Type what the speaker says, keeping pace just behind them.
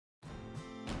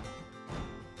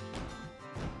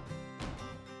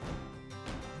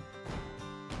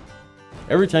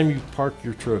Every time you park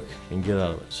your truck and get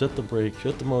out of it, set the brake,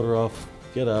 shut the motor off,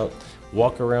 get out,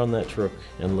 walk around that truck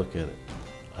and look at it.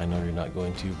 I know you're not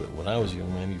going to, but when I was a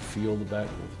young man, you feel the back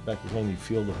of your hand, you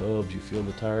feel the hubs, you feel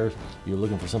the tires. You're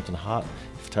looking for something hot.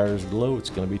 If tires are low, it's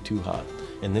going to be too hot.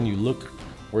 And then you look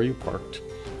where you parked,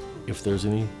 if there's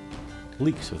any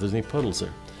leaks, if there's any puddles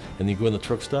there. And you go in the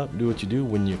truck stop, do what you do.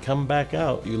 When you come back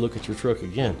out, you look at your truck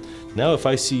again. Now if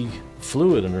I see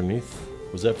fluid underneath,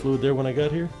 was that fluid there when I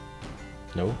got here?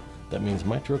 No, that means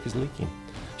my truck is leaking.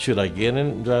 Should I get in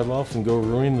it and drive off and go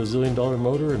ruin the $1 zillion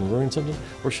motor and ruin something?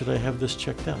 Or should I have this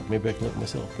checked out? Maybe I can look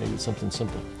myself. Maybe it's something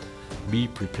simple. Be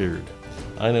prepared.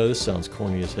 I know this sounds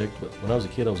corny as heck, but when I was a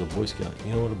kid, I was a Boy Scout.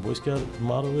 You know what a Boy Scout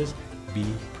motto is? Be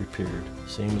prepared.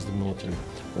 Same as the military.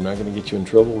 We're not going to get you in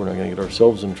trouble. We're not going to get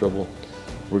ourselves in trouble.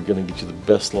 We're going to get you the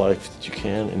best life that you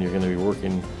can, and you're going to be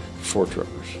working for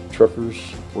truckers.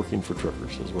 Truckers working for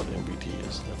truckers is what MBT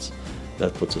is.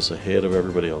 That puts us ahead of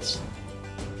everybody else.